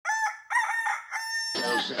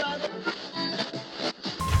Hey,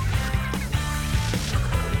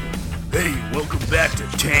 welcome back to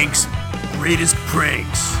Tank's Greatest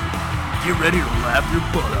Pranks. Get ready to laugh your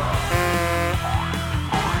butt off.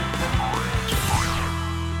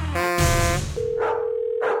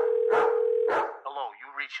 Hello, you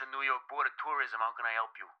reached the New York Board of Tourism. How can I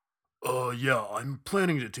help you? Yeah, I'm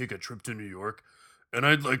planning to take a trip to New York, and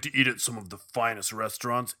I'd like to eat at some of the finest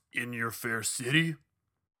restaurants in your fair city.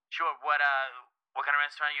 Sure. What kind of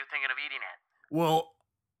restaurant are you thinking of eating at? Well,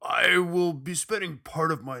 I will be spending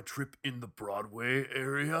part of my trip in the Broadway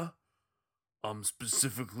area,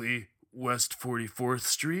 specifically West 44th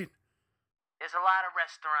Street. There's a lot of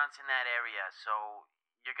restaurants in that area, so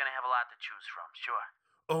you're gonna have a lot to choose from. Sure.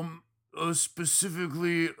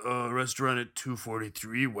 Specifically, a restaurant at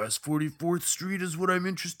 243 West 44th Street is what I'm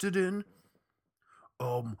interested in.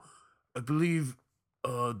 I believe,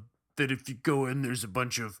 that if you go in, there's a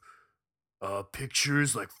bunch of,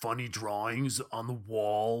 pictures, like funny drawings on the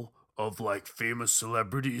wall of, like, famous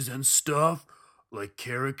celebrities and stuff, like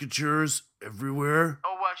caricatures everywhere.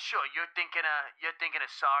 Oh, sure. You're thinking of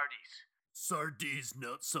Sardi's. Sardi's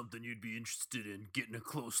not something you'd be interested in getting a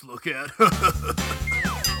close look at.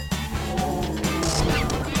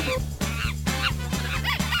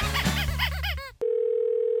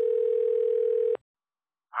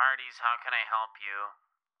 Hardee's. How can I help you?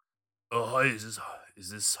 Hi, is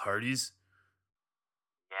this Hardee's?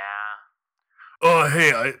 Yeah. Oh,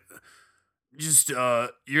 hey,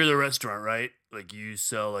 you're the restaurant, right? Like, you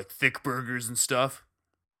sell, like, thick burgers and stuff?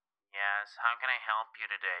 Yes. How can I help you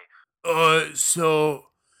today?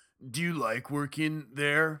 So, do you like working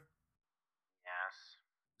there? Yes.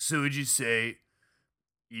 So, would you say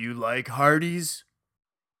you like Hardee's?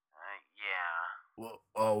 Yeah.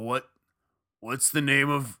 Well, what's the name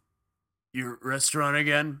of your restaurant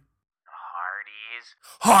again?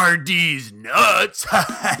 Hardee's. Hardee's Nuts!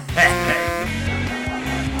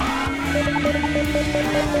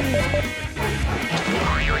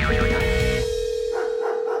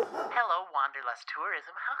 Hello, Wanderlust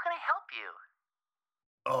Tourism. How can I help you?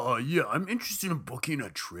 Yeah, I'm interested in booking a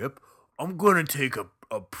trip. I'm gonna take a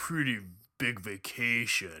pretty big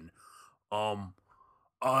vacation. Um,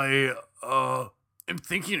 I am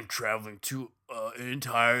thinking of traveling to an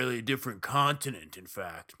entirely different continent, in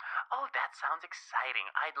fact. Oh, that sounds exciting.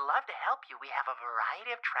 I'd love to help you. We have a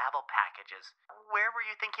variety of travel packages. Where were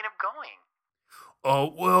you thinking of going?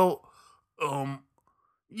 Well, I'm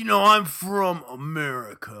from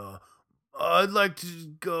America. I'd like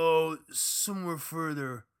to go somewhere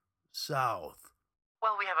further south.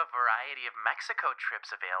 Well, we have a variety of Mexico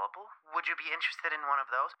trips available. Would you be interested in one of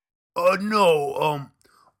those? No,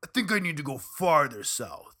 I think I need to go farther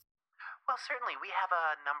south. Well, certainly. We have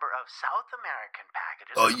a number of South American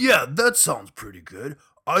packages. Yeah, that sounds pretty good.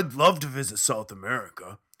 I'd love to visit South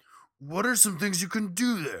America. What are some things you can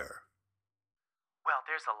do there? Well,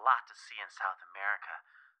 there's a lot to see in South America.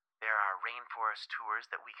 There are rainforest tours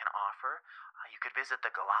that we can offer. You could visit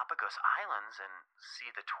the Galapagos Islands and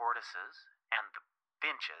see the tortoises and the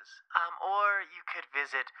finches. Or you could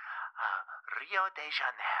visit Rio de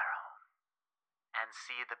Janeiro and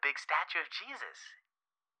see the big statue of Jesus.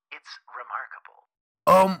 It's remarkable.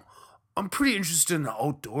 I'm pretty interested in the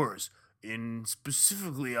outdoors.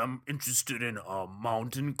 Specifically, I'm interested in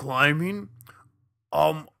mountain climbing.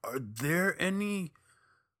 Are there any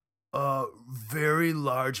very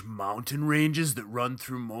large mountain ranges that run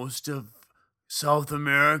through most of South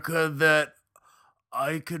America that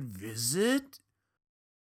I could visit?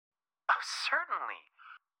 Oh, certainly.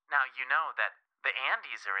 Now, you know that the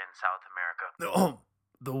Andes are in South America. Oh,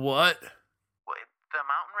 the what? The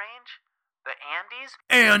mountain range? The Andes?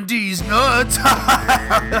 Andes Nuts!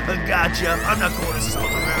 Gotcha. I'm not going to South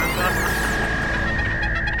America.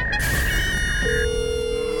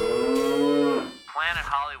 Planet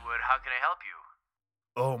Hollywood, how can I help you?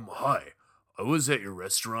 Hi. I was at your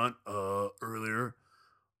restaurant, earlier,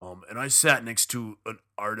 and I sat next to an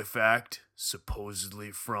artifact,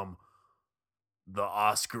 supposedly from the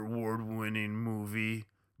Oscar award-winning movie,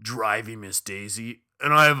 Driving Miss Daisy,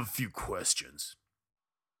 and I have a few questions.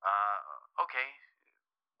 Okay.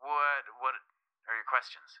 What are your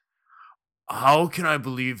questions? How can I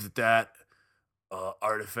believe that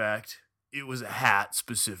artifact, it was a hat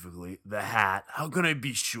specifically, the hat, how can I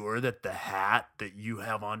be sure that the hat that you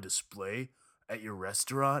have on display at your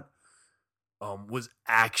restaurant was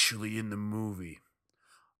actually in the movie?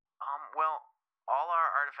 Well, all our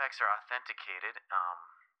artifacts are authenticated,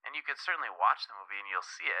 and you could certainly watch the movie and you'll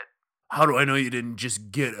see it. How do I know you didn't just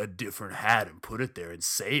get a different hat and put it there and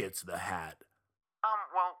say it's the hat?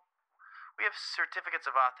 Well, We have certificates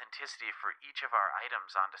of authenticity for each of our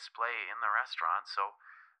items on display in the restaurant, so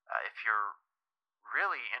if you're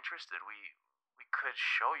really interested, we could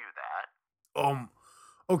show you that. Um,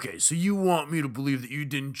 okay, so you want me to believe that you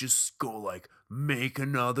didn't just go like make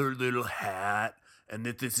another little hat and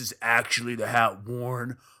that this is actually the hat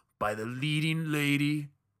worn by the leading lady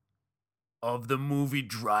of the movie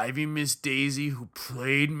Driving Miss Daisy who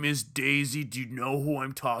played Miss Daisy? Do you know who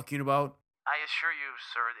I'm talking about? I assure you,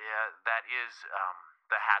 sir, that is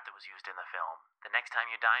the hat that was used in the film. The next time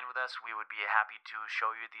you dine with us, we would be happy to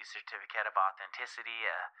show you the certificate of authenticity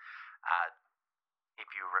if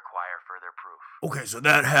you require further proof. Okay, so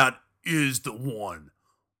that hat is the one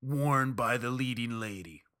worn by the leading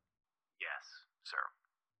lady. Yes, sir.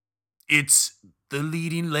 It's the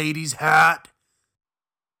leading lady's hat.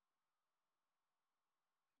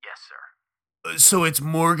 Yes, sir. So it's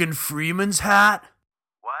Morgan Freeman's hat?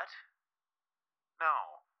 What?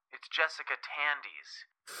 No, it's Jessica Tandy's.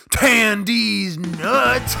 Tandy's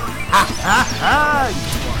nuts! Ha ha ha!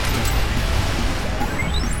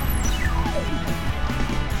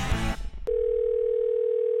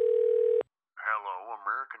 Hello,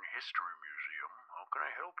 American History Museum. How can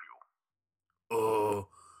I help you?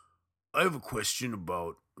 I have a question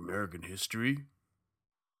about American history.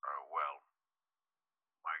 Well,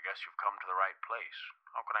 I guess you've come to the right place.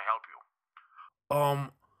 How can I help you?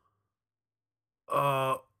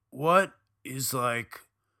 What is like,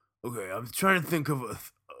 okay, I'm trying to think of a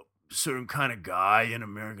certain kind of guy in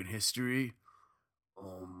American history.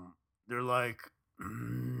 They're like,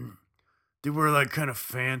 they wear like kind of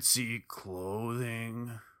fancy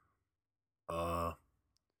clothing.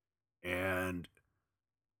 And,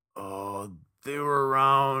 they were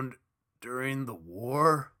around during the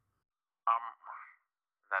war.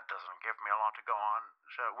 That doesn't give me a lot to go on.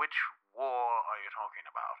 So, which war are you talking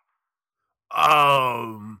about?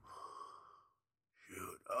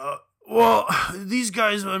 Well, these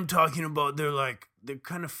guys I'm talking about, they're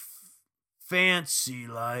kind of fancy,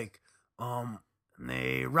 like,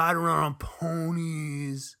 they ride around on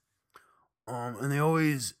ponies, and they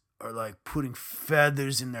always are like putting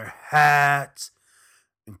feathers in their hats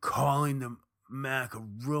and calling them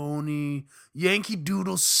macaroni, Yankee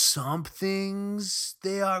Doodle somethings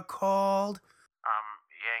they are called.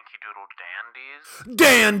 Yankee Doodle dandies?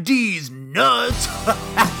 Dandies nuts!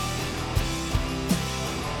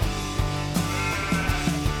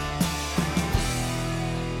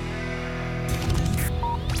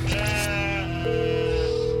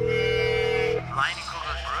 Leinie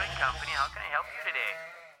Kugler's Brewing Company, how can I help you today?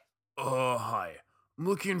 Hi. I'm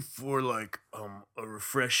looking for like a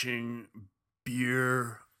refreshing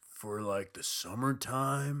beer for like the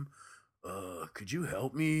summertime. Could you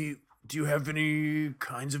help me? Do you have any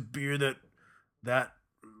kinds of beer that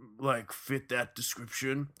like fit that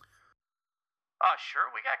description? Oh, sure.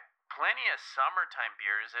 We got plenty of summertime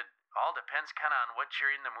beers. It all depends kind of on what you're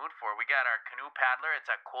in the mood for. We got our Canoe Paddler. It's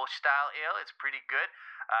a Kolsch style ale. It's pretty good.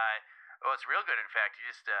 It's real good, in fact.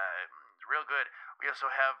 It's real good. We also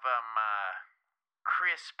have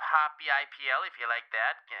Crisp Hoppy IPL, if you like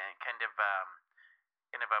that. Kind of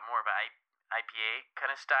a more of a IPA kind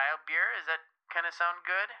of style beer. Does that kind of sound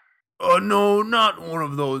good? No, not one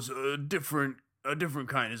of those. A different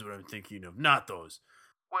kind is what I'm thinking of. Not those.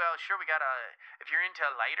 Well, sure. We got if you're into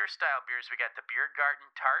lighter style beers, we got the Beer Garden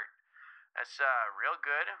Tart. That's real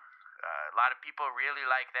good. A lot of people really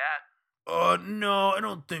like that. No, I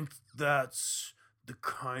don't think that's the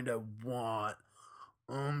kind I want.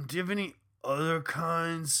 Do you have any other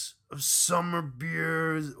kinds of summer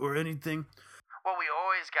beers or anything? Well, we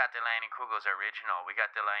always got the Leinie Kugel's Original. We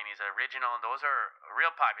got the Leinie's Original, and those are real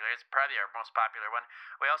popular. It's probably our most popular one.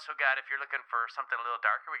 We also got, if you're looking for something a little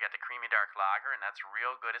darker, we got the Creamy Dark Lager, and that's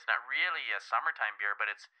real good. It's not really a summertime beer, but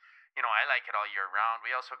it's, I like it all year round.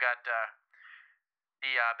 We also got the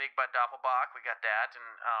Big Bud Doppelbock. We got that, and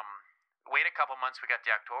wait a couple months, we got the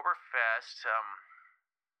Oktoberfest.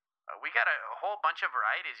 We got a whole bunch of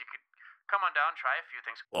varieties. You could come on down, try a few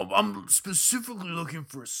things. I'm specifically looking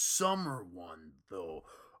for a summer one, though.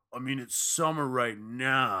 I mean, it's summer right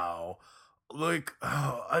now. Like,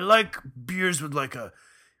 I like beers with like a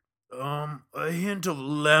hint of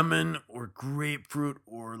lemon or grapefruit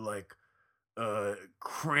or like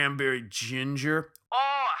cranberry ginger.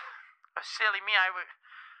 Oh, silly me!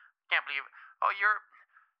 Can't believe. Oh,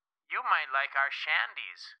 you might like our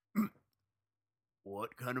shandies.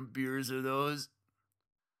 What kind of beers are those?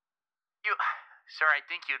 Sir, I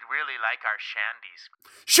think you'd really like our shandies.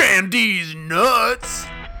 Shandy's nuts!